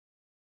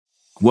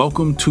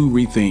Welcome to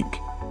Rethink,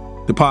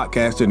 the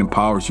podcast that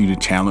empowers you to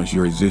challenge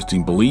your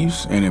existing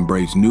beliefs and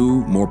embrace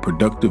new, more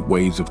productive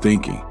ways of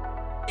thinking.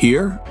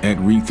 Here at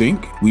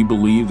Rethink, we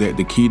believe that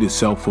the key to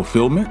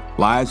self-fulfillment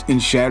lies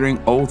in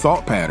shattering old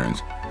thought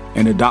patterns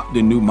and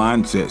adopting new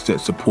mindsets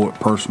that support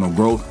personal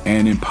growth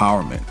and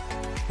empowerment.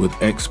 With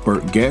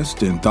expert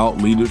guests and thought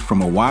leaders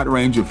from a wide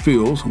range of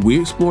fields, we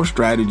explore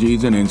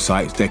strategies and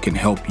insights that can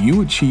help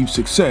you achieve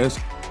success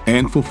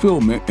and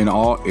fulfillment in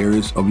all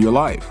areas of your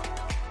life.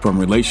 From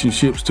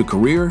relationships to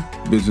career,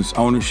 business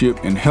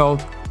ownership, and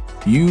health,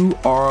 you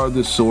are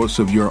the source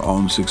of your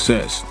own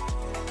success.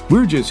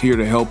 We're just here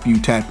to help you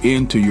tap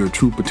into your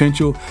true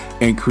potential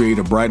and create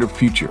a brighter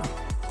future.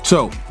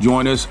 So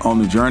join us on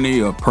the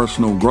journey of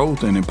personal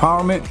growth and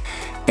empowerment,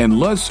 and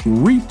let's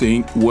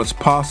rethink what's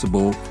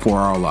possible for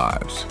our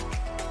lives.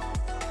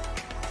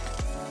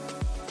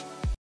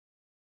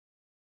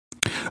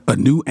 A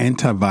new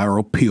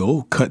antiviral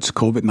pill cuts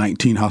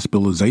COVID-19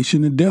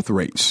 hospitalization and death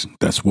rates.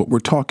 That's what we're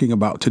talking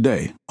about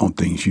today on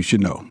Things You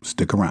Should Know.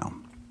 Stick around.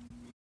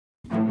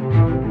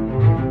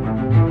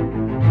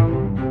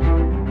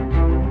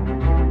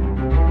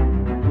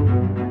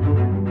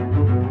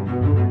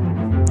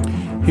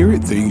 Here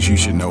at Things You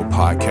Should Know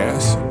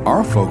podcast,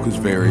 our focus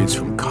varies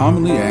from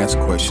commonly asked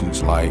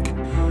questions like,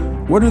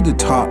 what are the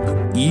top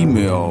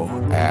email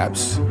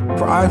apps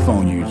for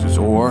iPhone users?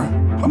 Or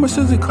how much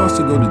does it cost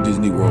to go to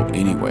Disney World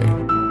anyway?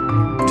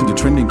 To the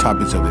trending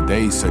topics of the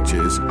day, such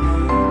as,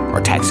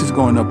 are taxes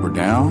going up or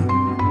down?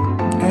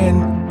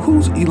 And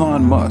who's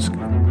Elon Musk?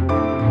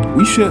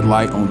 We shed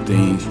light on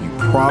things you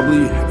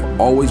probably have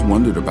always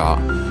wondered about,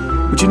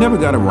 but you never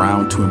got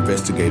around to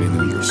investigating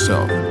them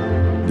yourself.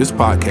 This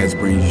podcast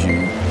brings you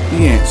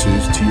the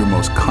answers to your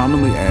most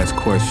commonly asked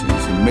questions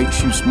and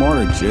makes you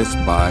smarter just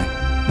by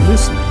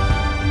listening.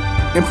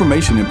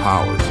 Information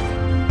empowers,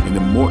 and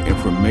the more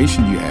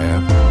information you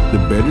have, the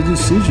better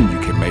decisions you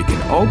can make,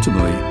 and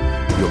ultimately,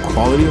 your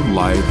quality of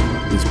life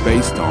is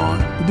based on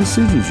the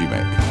decisions you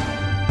make.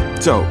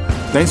 So,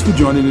 thanks for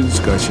joining the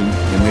discussion,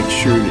 and make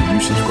sure that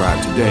you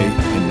subscribe today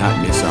and not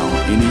miss out on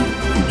any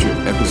future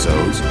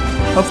episodes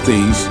of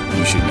Things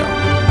You Should Know.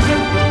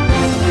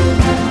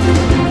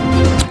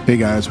 Hey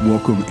guys,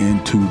 welcome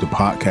into the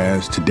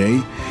podcast.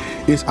 Today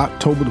is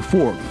October the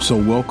 4th, so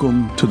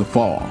welcome to the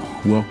fall.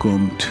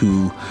 Welcome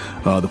to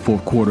the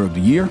fourth quarter of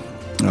the year,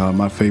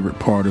 my favorite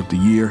part of the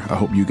year. I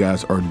hope you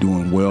guys are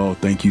doing well.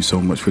 Thank you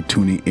so much for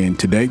tuning in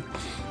today.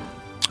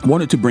 I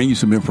wanted to bring you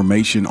some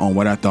information on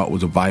what I thought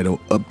was a vital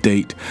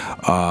update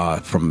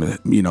from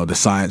the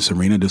science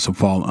arena. This will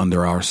fall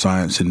under our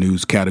science and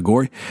news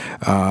category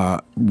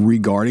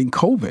regarding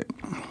COVID.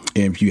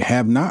 And if you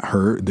have not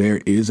heard,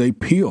 there is a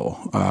pill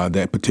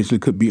that potentially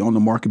could be on the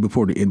market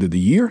before the end of the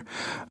year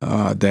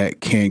that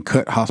can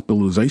cut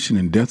hospitalization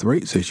and death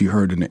rates. As you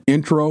heard in the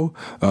intro,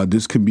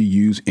 this can be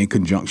used in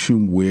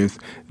conjunction with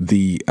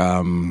the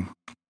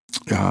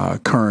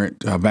current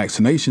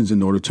vaccinations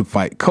in order to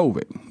fight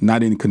COVID.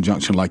 Not in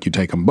conjunction like you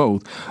take them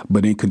both,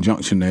 but in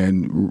conjunction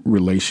and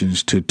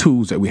relations to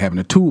tools that we have in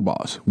the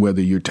toolbox.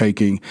 Whether you're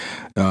taking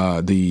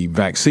the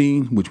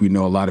vaccine, which we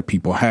know a lot of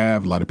people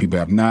have, a lot of people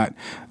have not,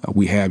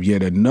 we have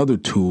yet another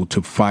tool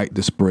to fight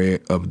the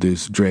spread of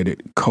this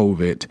dreaded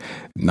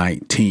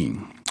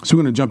COVID-19. So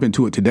we're going to jump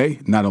into it today.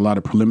 Not a lot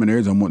of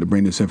preliminaries. I want to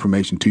bring this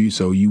information to you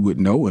so you would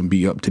know and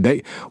be up to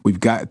date. We've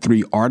got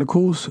 3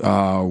 articles.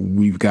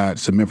 We've got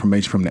some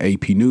information from the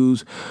AP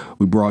News.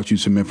 We brought you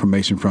some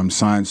information from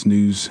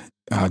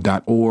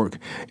sciencenews.org.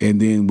 And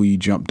then we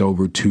jumped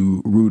over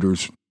to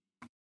Reuters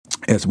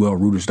as well,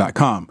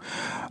 Reuters.com.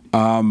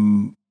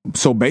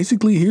 So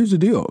basically, here's the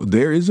deal.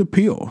 There is a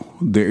pill.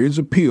 There is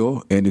a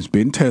pill, and it's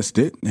been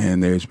tested,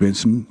 and there's been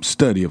some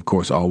study. Of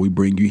course, all we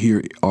bring you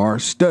here are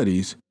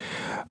studies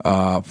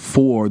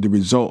for the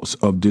results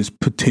of this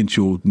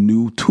potential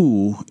new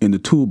tool in the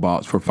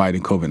toolbox for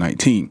fighting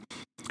COVID-19.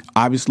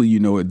 Obviously,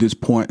 at this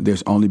point,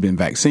 there's only been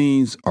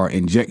vaccines or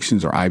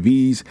injections or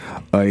IVs.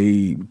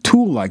 A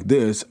tool like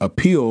this, a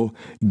pill,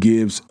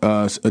 gives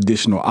us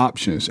additional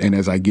options. And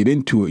as I get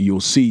into it,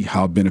 you'll see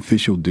how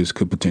beneficial this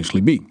could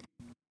potentially be.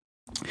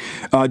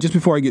 Just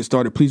before I get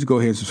started, please go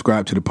ahead and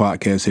subscribe to the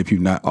podcast if you've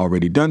not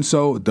already done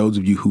so. Those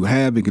of you who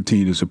have and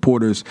continue to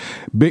support us,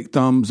 big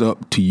thumbs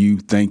up to you.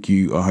 Thank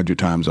you 100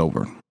 times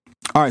over.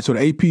 All right, so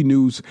the AP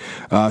News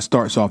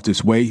starts off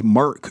this way.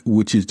 Merck,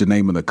 which is the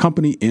name of the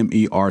company,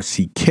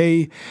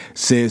 MERCK,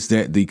 says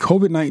that the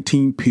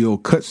COVID-19 pill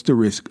cuts the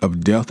risk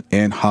of death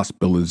and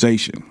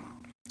hospitalization.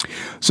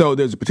 So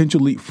there's a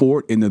potential leap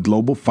forward in the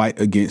global fight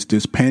against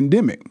this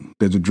pandemic.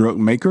 There's a drug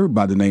maker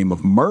by the name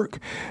of Merck.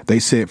 They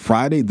said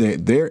Friday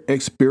that their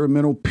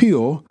experimental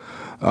pill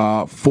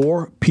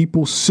for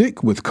people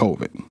sick with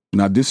COVID.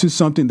 Now, this is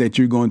something that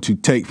you're going to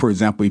take, for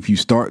example, if you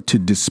start to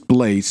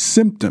display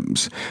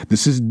symptoms.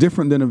 This is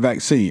different than a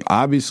vaccine.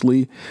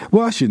 Obviously,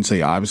 well, I shouldn't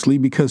say obviously,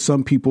 because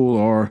some people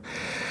are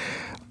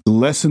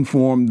less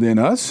informed than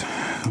us,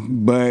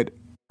 but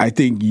I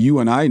think you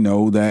and I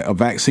know that a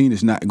vaccine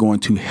is not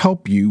going to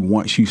help you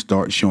once you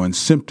start showing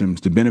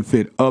symptoms. The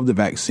benefit of the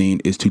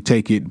vaccine is to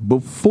take it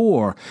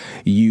before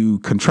you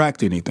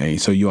contract anything.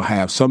 So you'll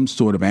have some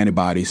sort of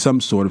antibody, some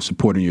sort of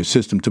support in your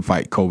system to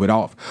fight COVID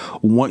off.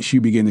 Once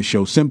you begin to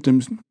show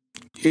symptoms,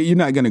 you're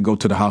not going to go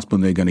to the hospital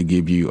and they're going to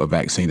give you a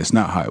vaccine. That's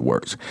not how it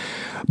works.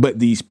 But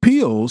these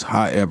pills,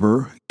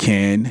 however,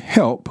 can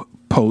help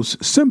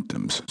post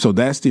symptoms. So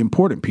that's the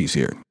important piece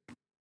here.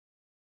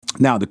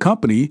 Now, the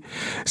company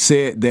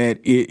said that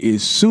it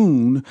is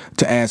soon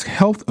to ask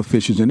health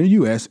officials in the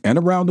U.S. and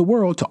around the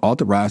world to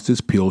authorize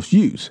this pill's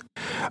use.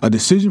 A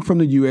decision from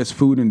the U.S.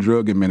 Food and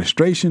Drug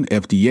Administration,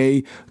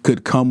 FDA,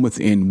 could come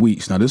within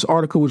weeks. Now, this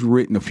article was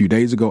written a few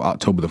days ago,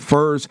 October the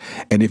 1st,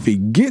 and if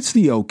it gets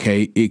the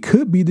okay, it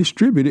could be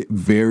distributed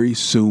very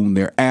soon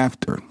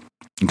thereafter.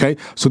 Okay,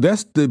 so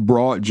that's the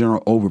broad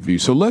general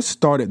overview. So let's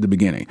start at the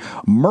beginning.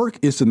 Merck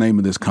is the name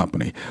of this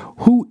company.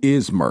 Who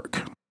is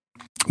Merck?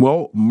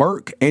 Well,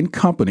 Merck and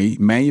Company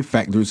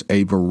manufactures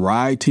a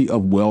variety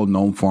of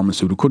well-known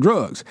pharmaceutical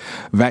drugs,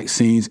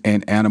 vaccines,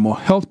 and animal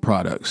health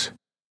products.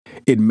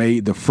 It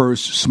made the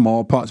first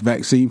smallpox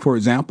vaccine, for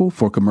example,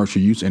 for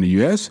commercial use in the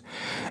U.S.,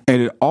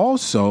 and it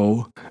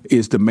also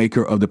is the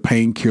maker of the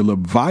painkiller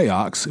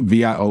Vioxx,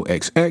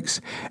 VIOXX,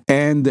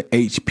 and the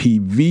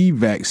HPV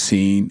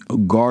vaccine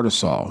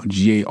Gardasil,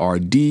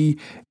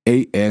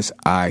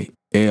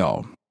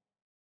 GARDASIL.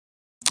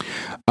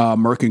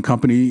 Merck and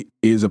Company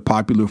is a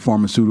popular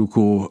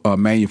pharmaceutical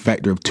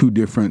manufacturer of two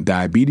different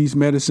diabetes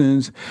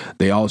medicines.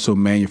 They also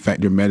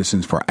manufacture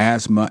medicines for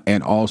asthma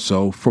and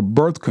also for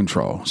birth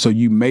control. So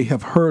you may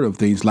have heard of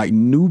things like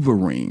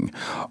NuvaRing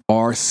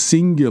or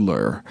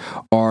Singular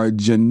or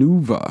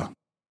Januva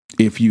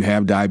if you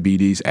have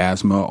diabetes,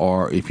 asthma,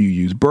 or if you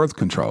use birth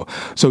control.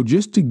 So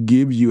just to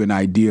give you an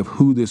idea of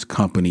who this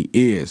company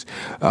is,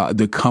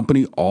 the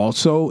company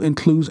also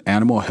includes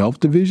animal health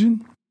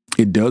division.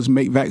 It does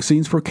make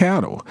vaccines for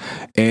cattle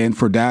and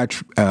for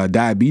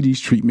diabetes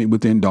treatment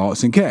within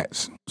dogs and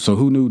cats. So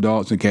who knew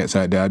dogs and cats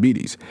had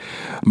diabetes?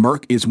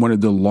 Merck is one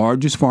of the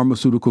largest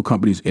pharmaceutical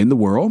companies in the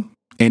world.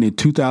 And in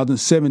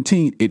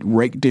 2017, it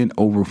raked in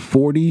over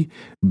 $40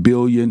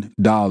 billion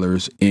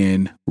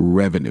in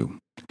revenue.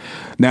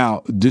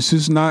 Now, this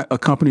is not a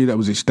company that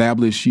was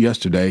established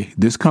yesterday.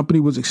 This company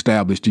was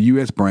established, the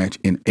U.S. branch,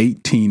 in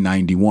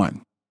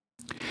 1891.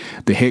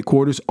 The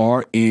headquarters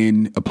are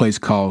in a place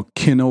called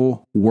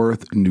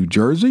Kenilworth, New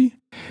Jersey.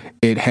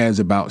 It has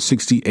about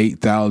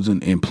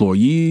 68,000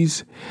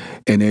 employees.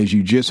 And as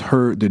you just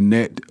heard, the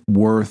net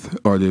worth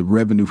or the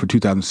revenue for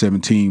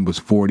 2017 was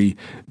 $40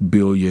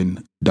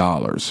 billion.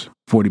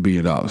 $40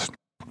 billion.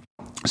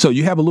 So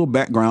you have a little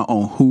background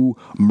on who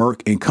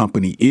Merck and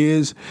Company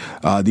is.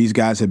 These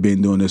guys have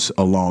been doing this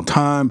a long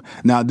time.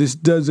 Now, this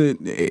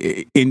doesn't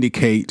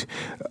indicate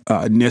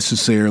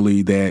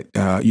necessarily that,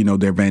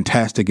 they're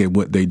fantastic at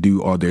what they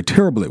do or they're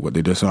terrible at what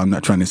they do. So I'm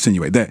not trying to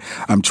insinuate that.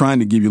 I'm trying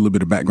to give you a little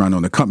bit of background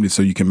on the company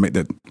so you can make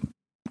that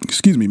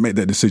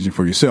decision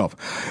for yourself.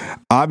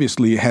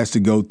 Obviously, it has to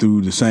go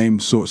through the same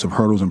sorts of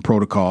hurdles and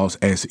protocols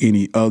as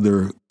any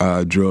other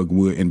drug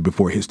would and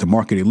before it hits the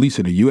market, at least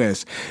in the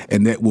U.S.,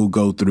 and that will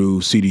go through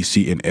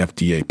CDC and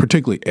FDA,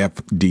 particularly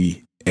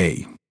FDA.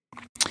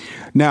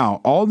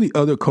 Now, all the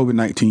other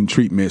COVID-19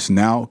 treatments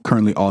now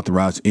currently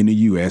authorized in the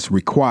U.S.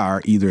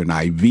 require either an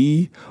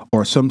IV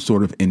or some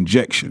sort of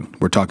injection.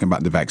 We're talking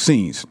about the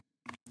vaccines.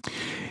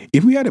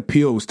 If we had a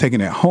pill that was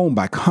taken at home,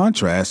 by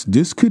contrast,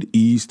 this could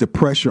ease the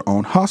pressure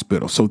on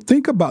hospitals. So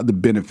think about the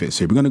benefits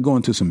here. We're going to go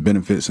into some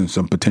benefits and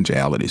some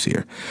potentialities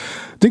here.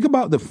 Think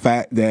about the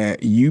fact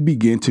that you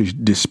begin to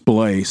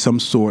display some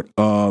sort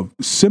of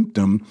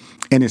symptom,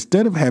 and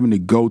instead of having to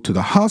go to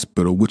the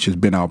hospital, which has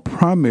been our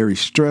primary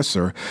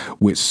stressor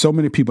with so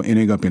many people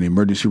ending up in the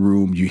emergency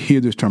room, you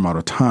hear this term all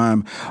the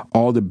time,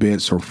 all the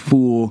beds are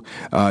full,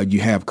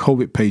 you have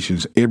COVID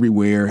patients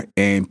everywhere,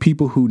 and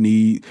people who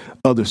need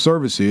other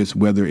services,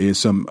 whether it's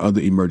some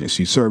other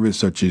emergency service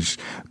such as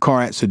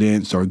car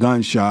accidents or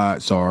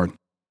gunshots or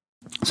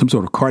some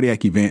sort of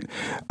cardiac event,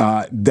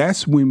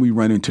 that's when we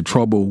run into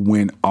trouble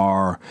when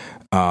our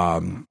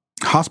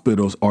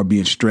hospitals are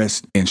being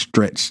stressed and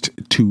stretched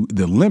to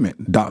the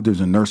limit.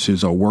 Doctors and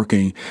nurses are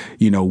working,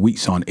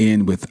 weeks on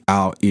end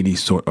without any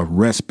sort of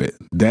respite.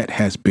 That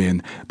has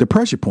been the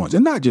pressure points,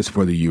 and not just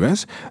for the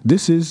U.S.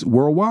 This is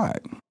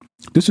worldwide.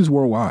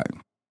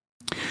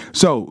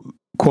 So,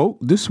 quote,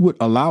 this would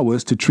allow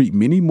us to treat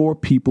many more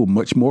people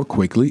much more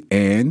quickly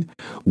and,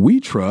 we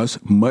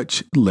trust,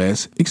 much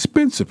less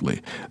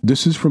expensively.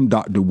 This is from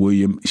Dr.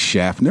 William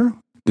Schaffner.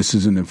 This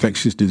is an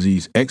infectious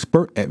disease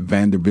expert at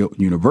Vanderbilt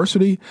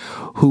University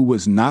who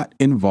was not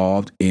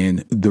involved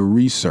in the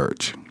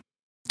research.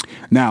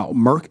 Now,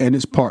 Merck and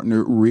his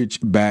partner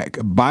Ridgeback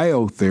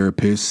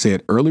Biotherapeutics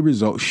said early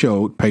results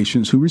showed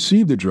patients who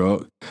received the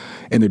drug,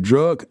 and the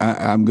drug,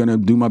 I'm going to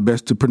do my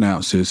best to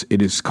pronounce this,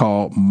 it is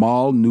called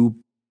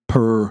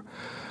Molnupiravir,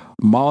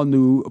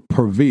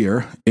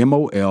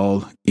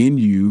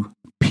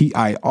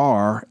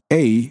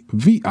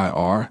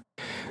 MOLNUPIRAVIR.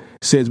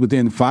 says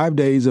within 5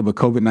 days of a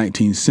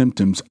COVID-19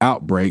 symptoms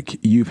outbreak,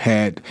 you've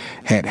had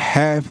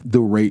half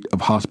the rate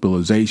of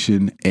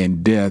hospitalization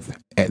and death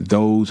at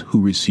those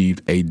who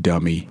received a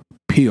dummy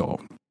pill.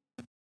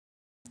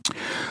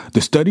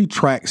 The study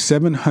tracked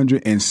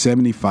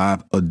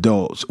 775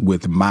 adults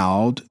with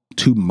mild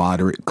to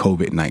moderate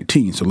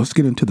COVID-19. So let's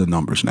get into the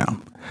numbers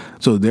now.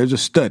 So there's a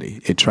study.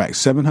 It tracks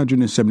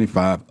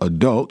 775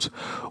 adults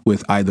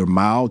with either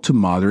mild to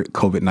moderate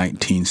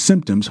COVID-19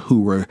 symptoms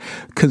who were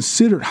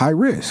considered high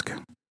risk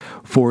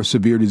for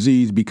severe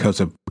disease because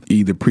of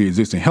either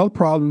pre-existing health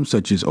problems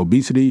such as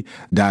obesity,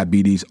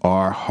 diabetes,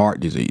 or heart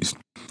disease.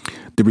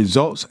 The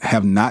results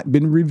have not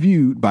been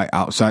reviewed by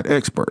outside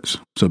experts,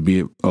 so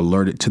be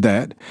alerted to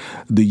that.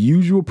 The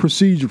usual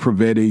procedure for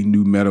vetting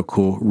new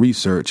medical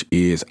research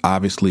is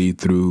obviously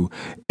through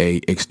an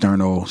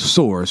external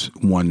source,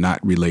 one not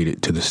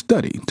related to the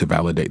study, to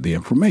validate the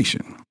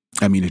information.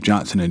 I mean, if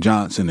Johnson &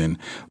 Johnson and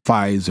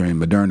Pfizer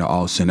and Moderna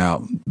all sent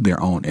out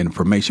their own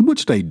information,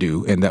 which they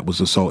do, and that was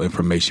the sole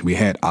information we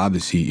had,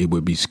 obviously it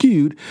would be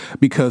skewed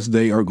because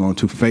they are going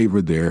to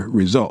favor their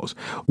results.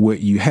 What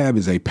you have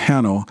is a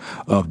panel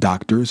of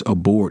doctors, a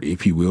board,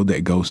 if you will,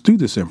 that goes through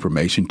this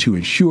information to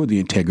ensure the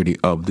integrity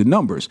of the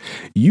numbers.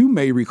 You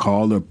may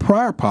recall a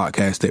prior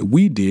podcast that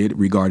we did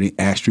regarding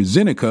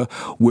AstraZeneca,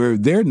 where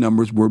their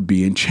numbers were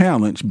being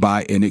challenged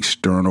by an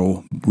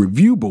external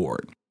review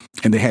board.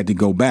 And they had to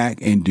go back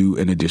and do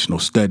an additional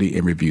study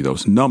and review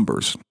those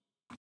numbers.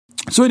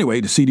 So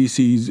anyway, the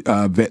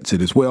CDC vets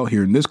it as well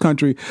here in this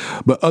country,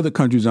 but other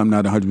countries I'm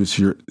not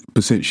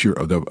 100% sure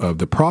of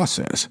the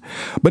process.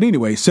 But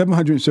anyway,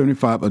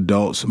 775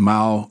 adults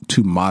mild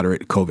to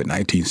moderate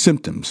COVID-19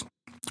 symptoms.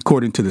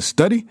 According to the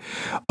study,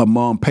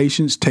 among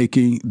patients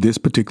taking this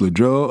particular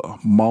drug,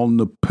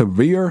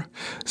 molnupiravir,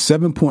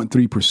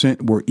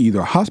 7.3% were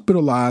either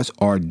hospitalized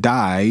or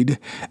died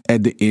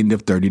at the end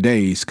of 30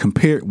 days,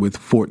 compared with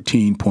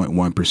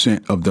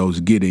 14.1% of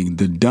those getting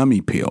the dummy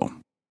pill.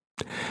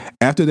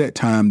 After that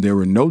time, there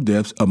were no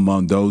deaths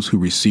among those who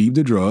received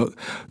the drug,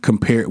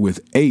 compared with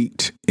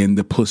 8 in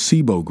the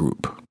placebo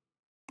group.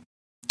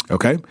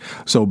 Okay,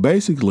 so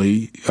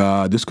basically,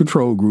 this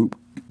control group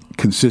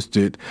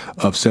consisted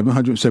of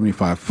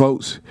 775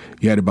 folks.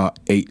 You had about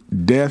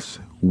 8 deaths,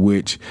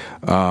 which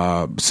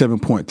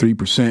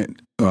 7.3%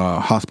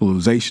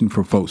 hospitalization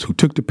for folks who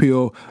took the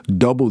pill,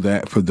 double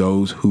that for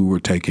those who were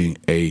taking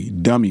a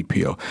dummy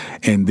pill.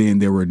 And then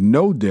there were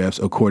no deaths,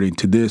 according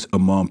to this,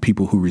 among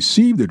people who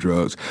received the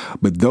drugs,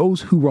 but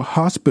those who were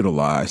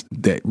hospitalized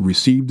that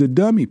received the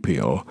dummy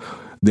pill,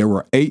 there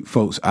were 8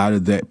 folks out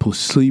of that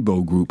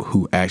placebo group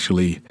who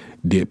actually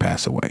did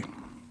pass away.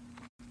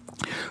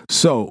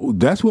 So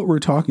that's what we're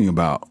talking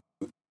about.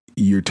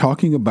 You're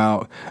talking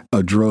about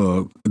a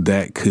drug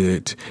that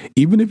could,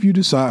 even if you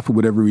decide for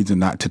whatever reason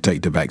not to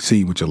take the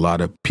vaccine, which a lot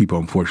of people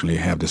unfortunately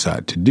have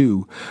decided to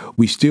do,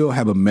 we still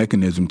have a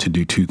mechanism to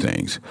do 2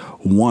 things.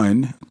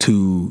 1,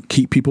 to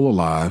keep people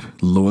alive,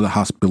 lower the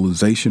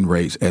hospitalization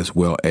rates as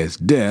well as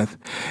death.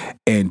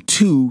 And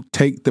 2,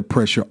 take the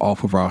pressure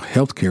off of our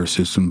healthcare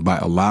system by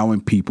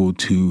allowing people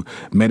to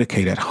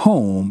medicate at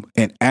home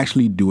and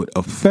actually do it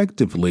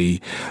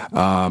effectively,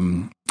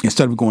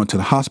 instead of going to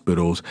the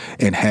hospitals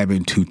and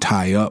having to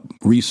tie up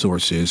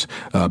resources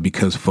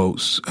because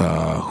folks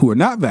who are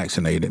not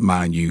vaccinated,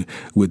 mind you,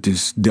 with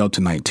this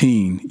Delta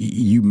 19,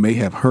 you may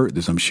have heard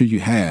this, I'm sure you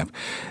have,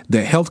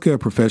 that healthcare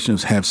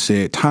professionals have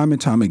said time and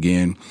time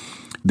again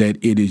that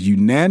it is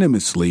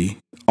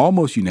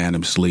almost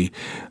unanimously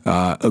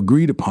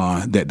agreed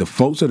upon that the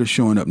folks that are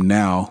showing up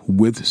now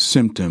with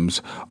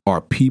symptoms are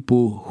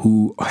people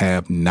who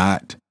have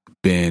not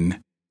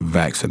been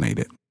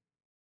vaccinated.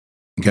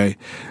 Okay.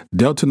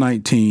 Delta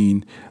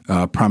 19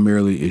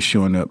 primarily is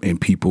showing up in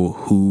people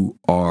who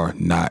are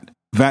not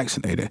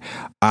vaccinated.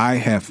 I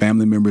have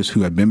family members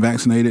who have been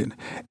vaccinated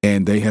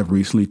and they have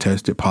recently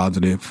tested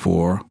positive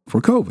for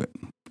COVID.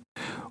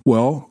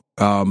 Well,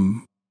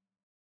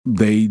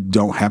 they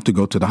don't have to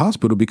go to the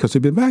hospital because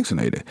they've been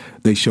vaccinated.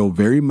 They show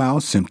very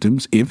mild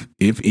symptoms, if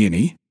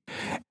any,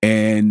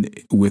 and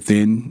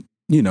within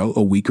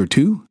a week or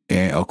 2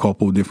 and a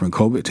couple of different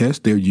COVID tests,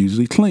 they're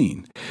usually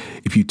clean.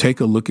 If you take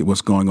a look at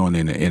what's going on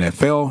in the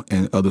NFL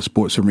and other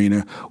sports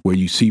arena where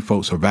you see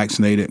folks are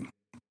vaccinated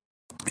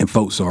and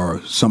folks are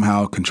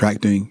somehow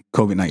contracting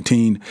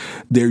COVID-19,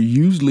 they're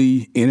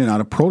usually in and out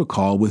of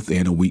protocol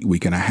within a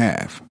week and a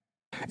half.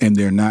 And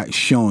they're not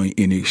showing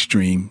any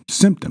extreme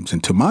symptoms.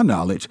 And to my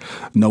knowledge,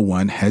 no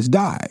one has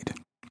died.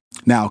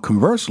 Now,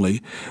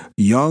 conversely,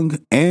 young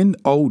and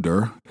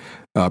older,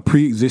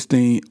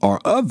 pre-existing or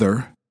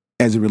other,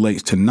 as it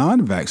relates to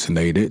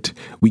non-vaccinated,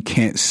 we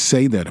can't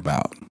say that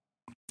about.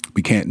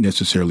 We can't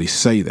necessarily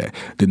say that.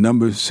 The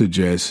numbers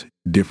suggest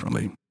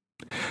differently.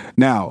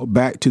 Now,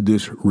 back to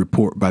this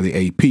report by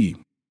the AP.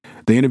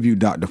 They interviewed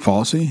Dr.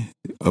 Fauci.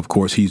 Of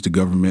course, he's the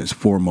government's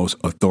foremost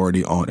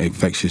authority on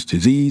infectious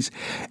disease,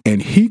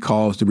 and he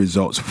calls the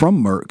results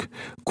from Merck,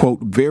 quote,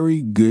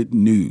 very good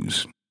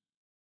news.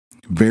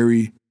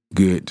 Very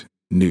good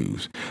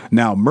news.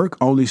 Now, Merck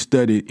only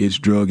studied its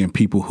drug in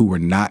people who were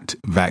not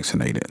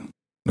vaccinated.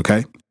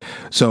 Okay.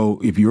 So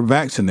if you're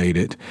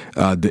vaccinated,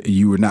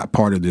 you were not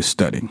part of this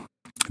study.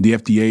 The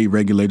FDA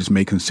regulators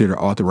may consider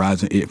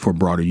authorizing it for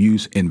broader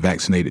use in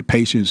vaccinated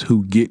patients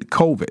who get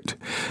COVID.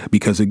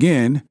 Because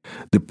again,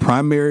 the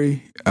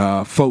primary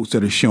folks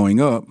that are showing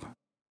up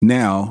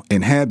now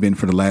and have been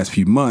for the last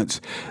few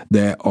months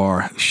that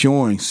are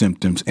showing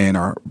symptoms and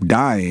are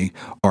dying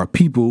are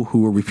people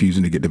who are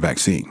refusing to get the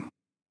vaccine.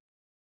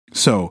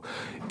 So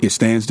it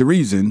stands to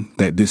reason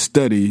that this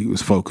study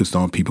was focused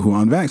on people who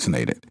are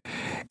unvaccinated.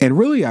 And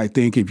really, I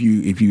think if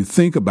you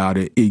think about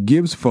it, it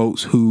gives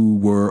folks who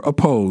were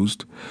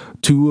opposed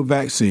to a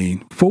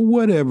vaccine for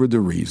whatever the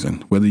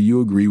reason, whether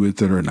you agree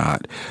with it or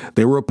not,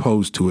 they were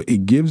opposed to it.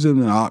 It gives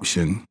them an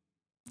option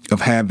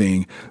of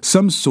having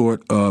some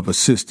sort of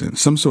assistance,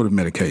 some sort of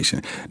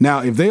medication.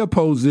 Now, if they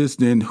oppose this,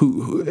 then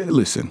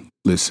listen.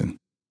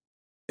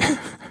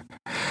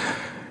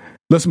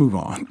 Let's move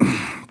on.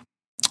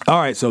 All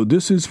right, so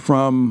this is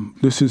from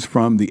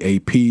the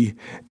AP,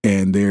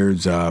 and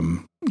there's a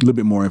little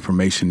bit more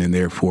information in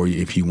there for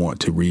you if you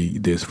want to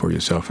read this for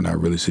yourself, and I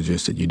really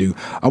suggest that you do.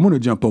 I want to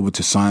jump over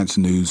to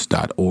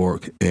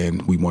sciencenews.org,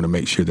 and we want to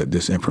make sure that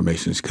this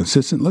information is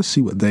consistent. Let's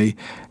see what they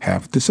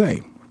have to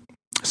say.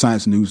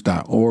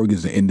 ScienceNews.org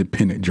is an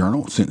independent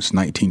journal since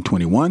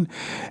 1921,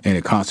 and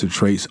it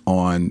concentrates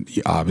on,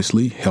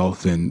 obviously,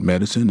 health and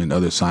medicine and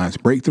other science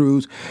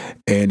breakthroughs,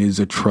 and is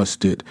a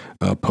trusted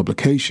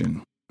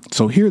publication.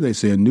 So here they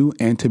say a new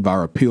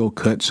antiviral pill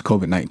cuts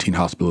COVID-19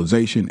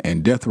 hospitalization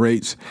and death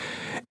rates.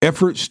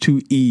 Efforts to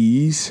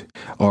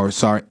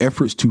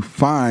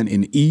find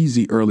an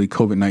easy early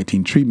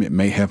COVID-19 treatment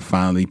may have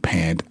finally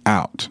panned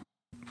out.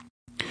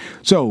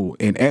 So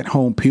an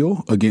at-home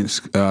pill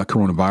against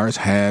coronavirus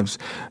halves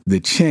the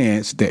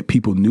chance that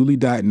people newly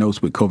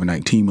diagnosed with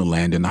COVID-19 will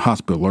land in the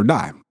hospital or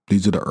die.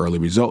 These are the early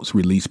results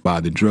released by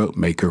the drug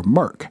maker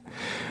Merck.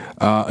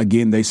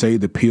 Again, they say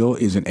the pill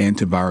is an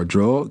antiviral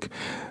drug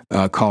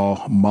called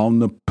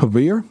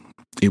Molnupiravir.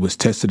 It was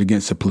tested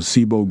against a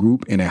placebo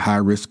group in a high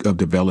risk of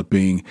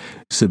developing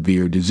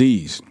severe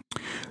disease.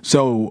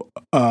 So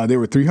there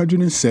were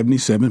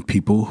 377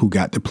 people who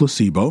got the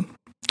placebo.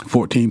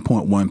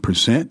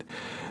 14.1%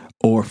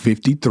 or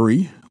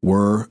 53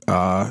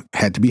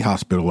 had to be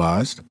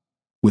hospitalized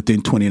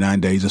within 29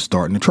 days of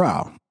starting the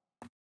trial.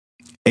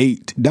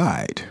 8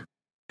 died.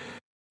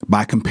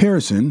 By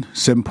comparison,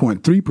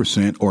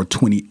 7.3% or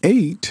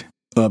 28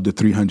 of the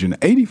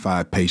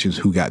 385 patients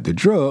who got the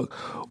drug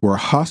were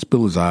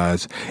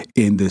hospitalized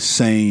in the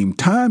same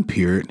time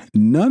period.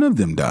 None of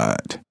them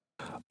died.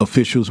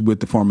 Officials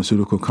with the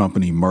pharmaceutical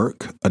company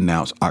Merck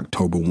announced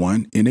October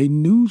 1 in a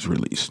news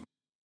release.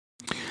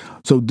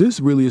 So this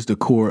really is the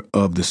core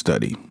of the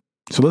study.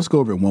 So let's go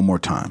over it one more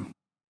time.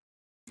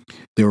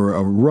 There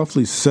were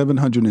roughly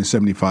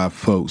 775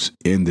 folks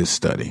in this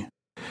study.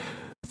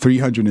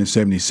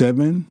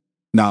 377.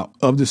 Now,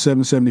 of the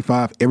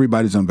 775,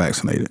 everybody's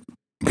unvaccinated.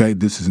 Okay,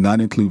 this does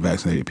not include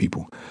vaccinated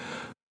people.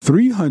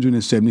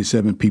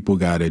 377 people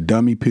got a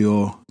dummy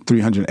pill.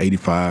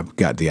 385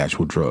 got the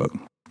actual drug.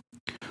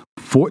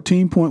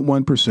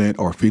 14.1%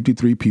 or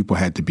 53 people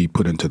had to be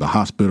put into the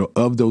hospital.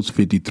 Of those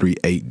 53,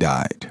 8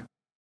 died.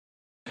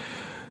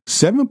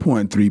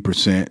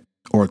 7.3%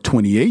 or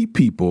 28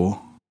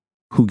 people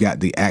who got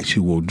the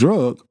actual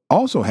drug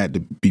also had to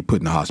be put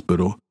in the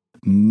hospital.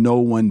 No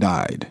one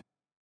died.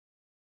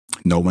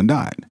 No one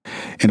died.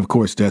 And of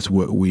course, that's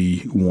what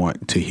we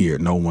want to hear.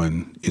 No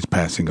one is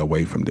passing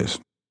away from this.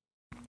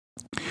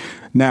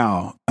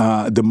 Now,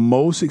 the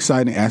most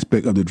exciting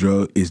aspect of the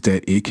drug is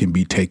that it can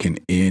be taken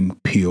in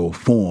pill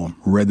form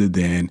rather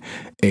than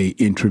a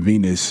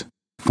intravenous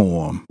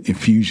form,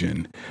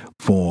 infusion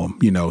form,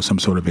 some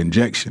sort of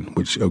injection,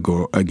 which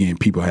again,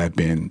 people have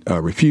been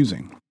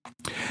refusing.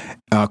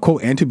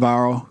 Quote,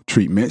 antiviral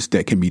treatments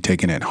that can be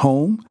taken at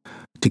home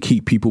to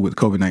keep people with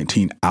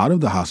COVID-19 out of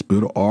the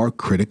hospital are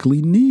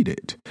critically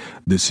needed.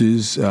 This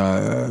is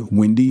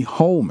Wendy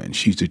Holman.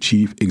 She's the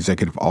chief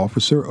executive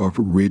officer of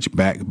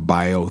Ridgeback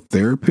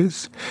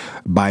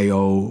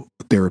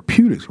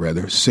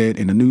Biotherapeutics, said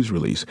in a news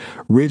release.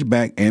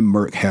 Ridgeback and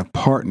Merck have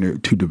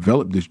partnered to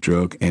develop this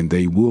drug, and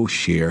they will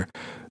share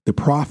the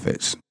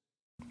profits.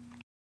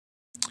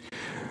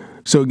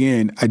 So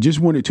again, I just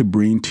wanted to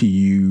bring to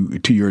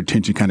your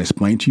attention, kind of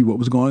explain to you what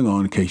was going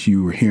on in case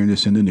you were hearing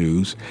this in the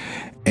news,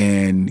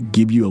 and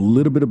give you a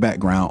little bit of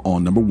background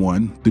on, number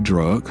one, the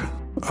drug,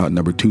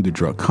 number two, the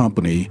drug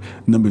company,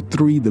 number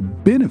three, the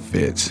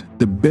benefits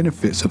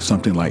of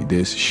something like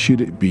this should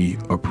it be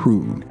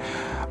approved.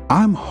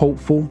 I'm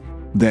hopeful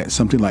that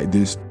something like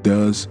this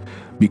does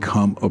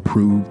become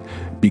approved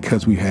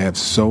because we have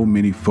so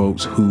many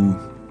folks who,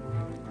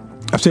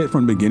 I've said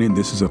from the beginning,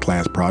 this is a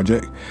class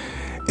project.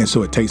 And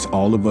so it takes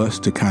all of us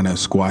to kind of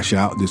squash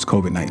out this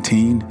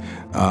COVID-19.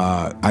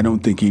 I don't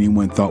think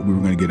anyone thought we were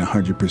going to get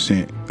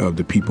 100% of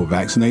the people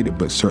vaccinated,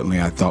 but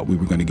certainly I thought we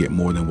were going to get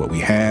more than what we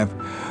have.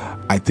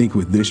 I think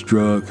with this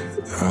drug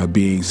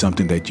being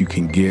something that you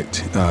can get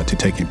to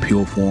take in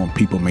pill form,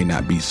 people may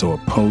not be so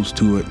opposed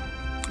to it,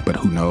 but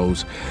who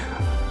knows?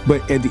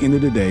 But at the end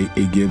of the day,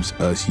 it gives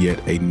us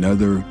yet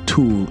another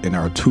tool in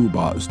our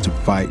toolbox to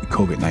fight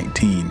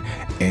COVID-19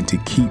 and to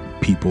keep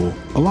people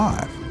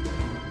alive.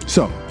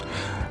 So,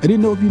 I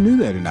didn't know if you knew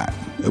that or not.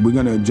 We're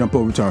going to jump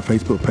over to our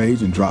Facebook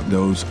page and drop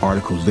those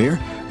articles there.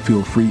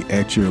 Feel free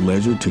at your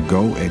leisure to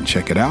go and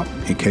check it out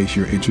in case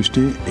you're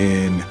interested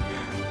in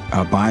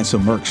buying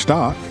some Merck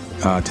stock.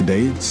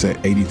 Today it's at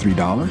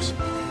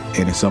 $83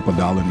 and it's up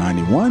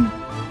 $1.91.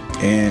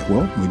 And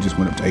well, we just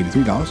went up to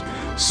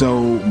 $83.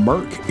 So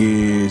Merck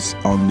is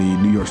on the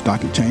New York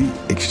Stock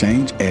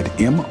Exchange at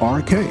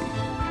MRK.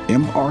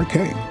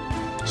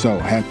 So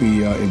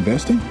happy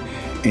investing.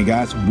 And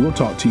guys, we'll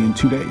talk to you in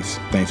 2 days.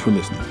 Thanks for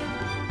listening.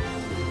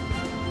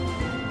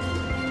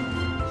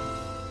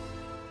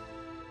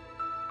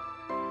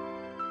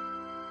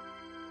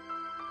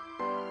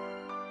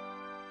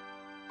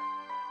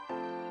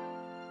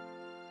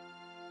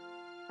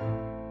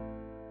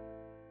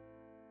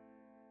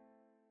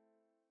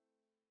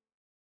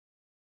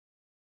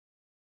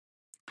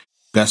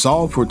 That's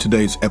all for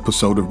today's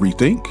episode of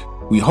Rethink.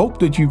 We hope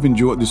that you've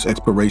enjoyed this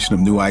exploration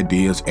of new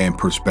ideas and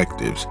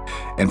perspectives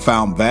and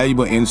found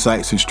valuable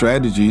insights and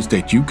strategies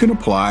that you can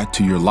apply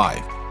to your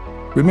life.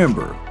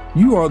 Remember,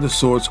 you are the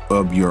source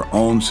of your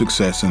own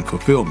success and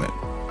fulfillment.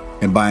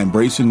 And by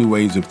embracing new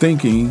ways of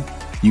thinking,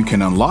 you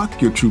can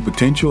unlock your true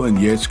potential and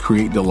yes,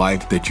 create the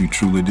life that you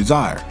truly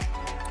desire.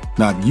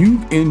 Now, if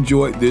you've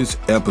enjoyed this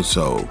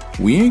episode,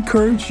 we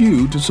encourage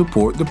you to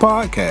support the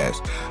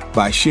podcast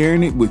by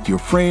sharing it with your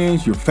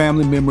friends, your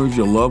family members,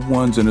 your loved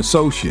ones, and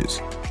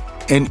associates,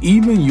 and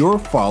even your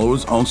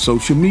followers on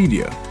social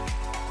media.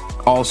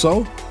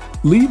 Also,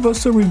 leave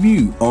us a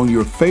review on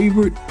your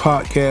favorite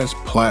podcast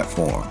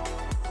platform.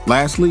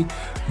 Lastly,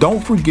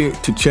 don't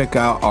forget to check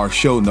out our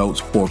show notes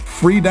for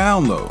free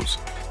downloads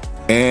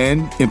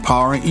and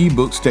empowering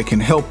ebooks that can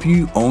help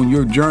you on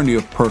your journey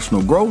of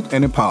personal growth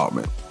and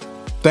empowerment.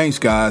 Thanks,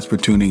 guys, for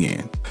tuning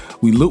in.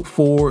 We look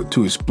forward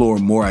to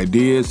exploring more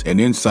ideas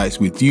and insights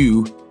with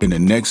you in the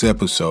next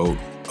episode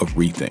of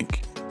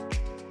Rethink.